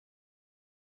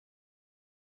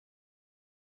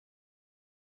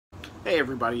Hey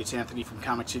everybody, it's Anthony from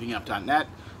ComicsEatingUp.net.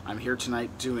 I'm here tonight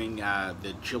doing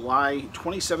the July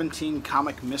 2017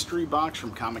 Comic Mystery Box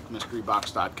from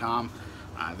ComicMysteryBox.com.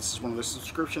 This is one of the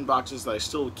subscription boxes that I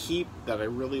still keep that I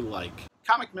really like.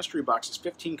 Comic Mystery Box is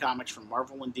 15 comics from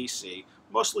Marvel and DC,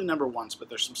 mostly number ones, but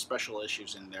there's some special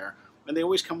issues in there. And they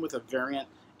always come with a variant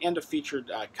and a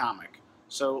featured comic.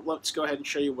 So let's go ahead and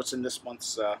show you what's in this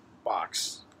month's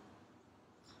box.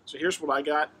 So here's what I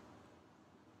got.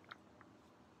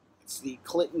 It's the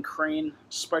Clayton Crane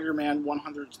Spider-Man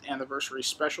 100th Anniversary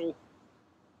Special.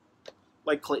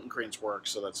 Like Clayton Crane's work,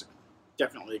 so that's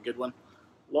definitely a good one.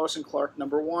 Lois and Clark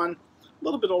 #1. A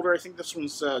little bit older. I think this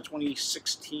one's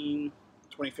 2016,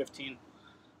 2015.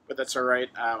 But that's alright.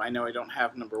 I know I don't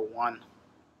have #1.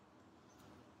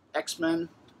 X-Men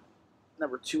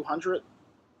 #200.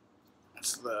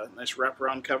 That's the nice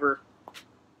wraparound cover.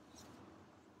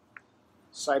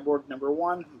 Cyborg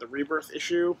 #1, the Rebirth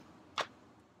issue.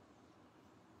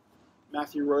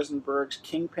 Matthew Rosenberg's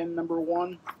Kingpin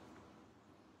 #1.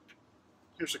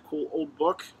 Here's a cool old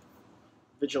book,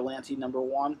 Vigilante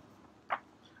 #1.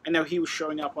 I know he was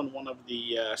showing up on one of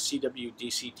the CW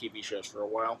DC TV shows for a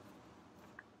while.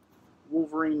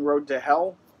 Wolverine Road to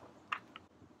Hell.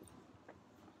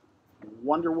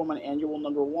 Wonder Woman Annual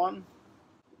 #1.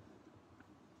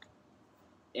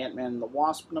 Ant-Man and the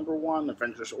Wasp #1.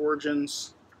 Avengers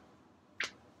Origins.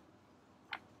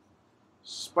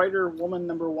 Spider-Woman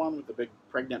 #1 with the big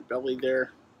pregnant belly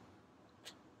there.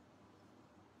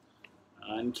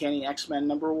 Uncanny X-Men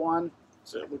 #1.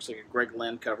 So it looks like a Greg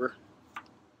Land cover.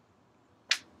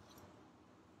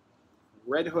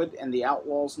 Red Hood and the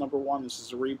Outlaws #1. This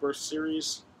is a Rebirth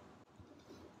series.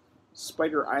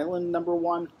 Spider Island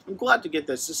 #1. I'm glad to get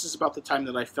this. This is about the time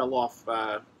that I fell off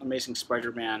Amazing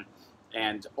Spider-Man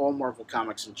and all Marvel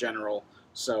comics in general.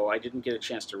 So I didn't get a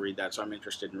chance to read that, so I'm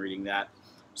interested in reading that.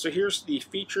 So here's the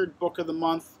featured book of the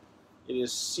month. It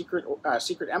is Secret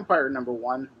Empire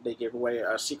 #1. They gave away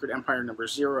a Secret Empire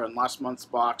 #0 in last month's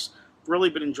box. Really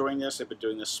been enjoying this. I've been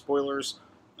doing the spoilers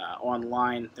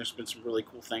online. There's been some really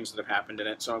cool things that have happened in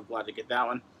it, so I'm glad to get that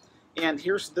one. And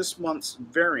here's this month's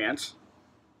variant.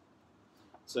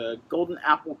 It's a Golden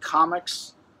Apple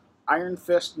Comics Iron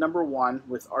Fist #1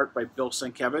 with art by Bill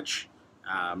Sienkiewicz.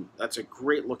 That's a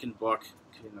great looking book.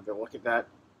 Get another look at that.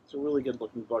 It's a really good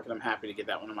looking book, and I'm happy to get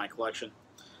that one in my collection.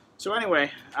 So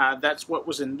anyway, that's what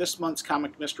was in this month's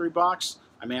Comic Mystery Box.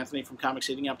 I'm Anthony from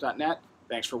ComicsEatingUp.net.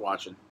 Thanks for watching.